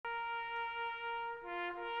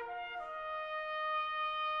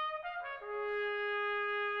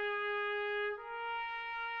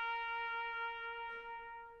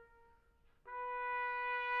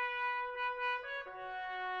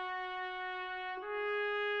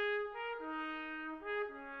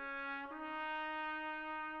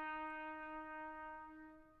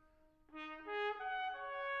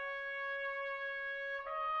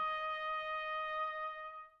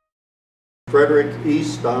Frederick E.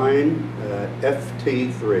 Stein,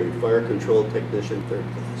 FT3, Fire Control Technician, 3rd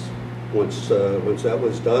class. Once that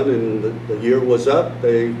was done and the year was up,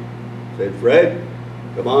 they said, "Fred,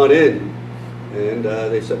 come on in." And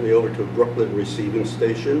they sent me over to Brooklyn Receiving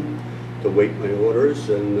Station to wait my orders,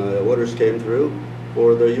 and orders came through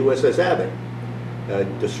for the USS Abbot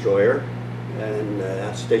destroyer, and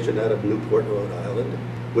stationed out of Newport, Rhode Island,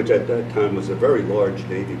 which at that time was a very large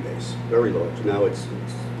Navy base, very large. Now it's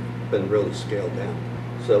been really scaled down.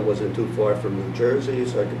 So it wasn't too far from New Jersey,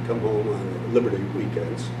 so I could come home on Liberty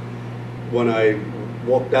weekends. When I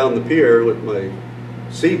walked down the pier with my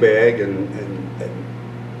sea bag and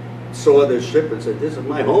saw this ship and said, "This is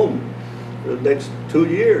my home. For the next 2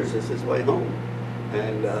 years, this is my home."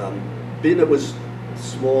 And being it was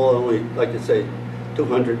small, only, like I say,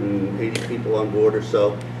 280 people on board or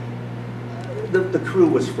so, the crew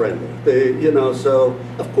was friendly. So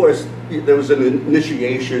of course there was an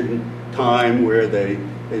initiation time where they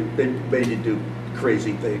made you do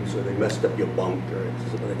crazy things, or they messed up your bunk or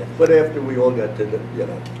something like that. But after we all got to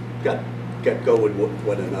got going with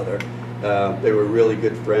one another, they were really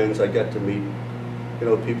good friends. I got to meet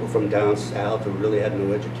people from down south who really had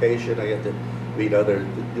no education. I got to meet other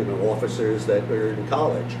officers that were in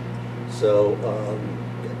college. So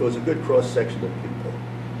it was a good cross section of people.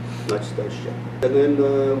 Nice ship. And then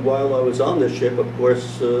while I was on the ship, of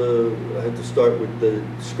course, I had to start with the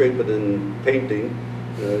scraping and painting,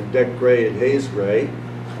 deck gray and haze gray,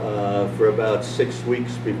 for about 6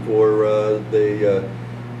 weeks before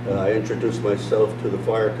I introduced myself to the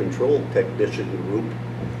fire control technician group.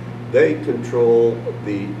 They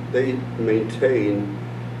maintain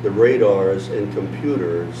the radars and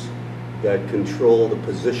computers that control the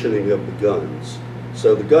positioning of the guns.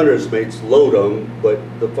 So the gunner's mates load them, but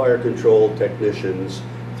the fire control technicians,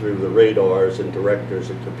 through the radars and directors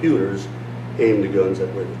and computers, aim the guns at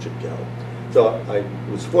where they should go. So I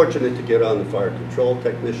was fortunate to get on the fire control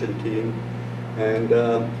technician team, and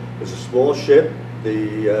it was a small ship.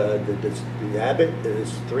 The Abbot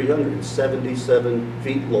is 377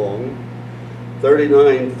 feet long,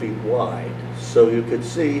 39 feet wide. So you could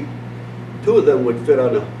see 2 of them would fit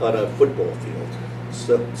on a football field,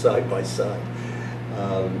 so side by side.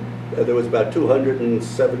 There was about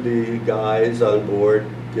 270 guys on board,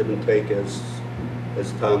 give and take as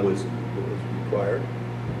time was required.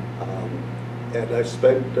 And I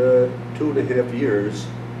spent 2.5 years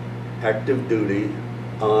active duty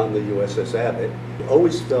on the USS Abbot. I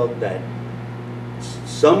always felt that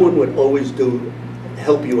someone would always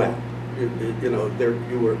help you out. You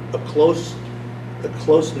were a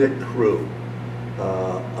close-knit crew.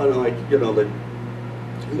 Unlike that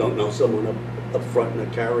you don't know someone up front in a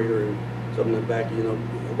carrier and someone in the back.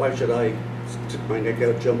 Why should I stick my neck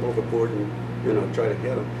out, jump overboard, and try to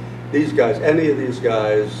get them? These guys, any of these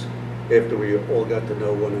guys, after we all got to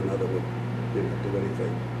know one another, would do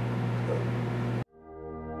anything. So.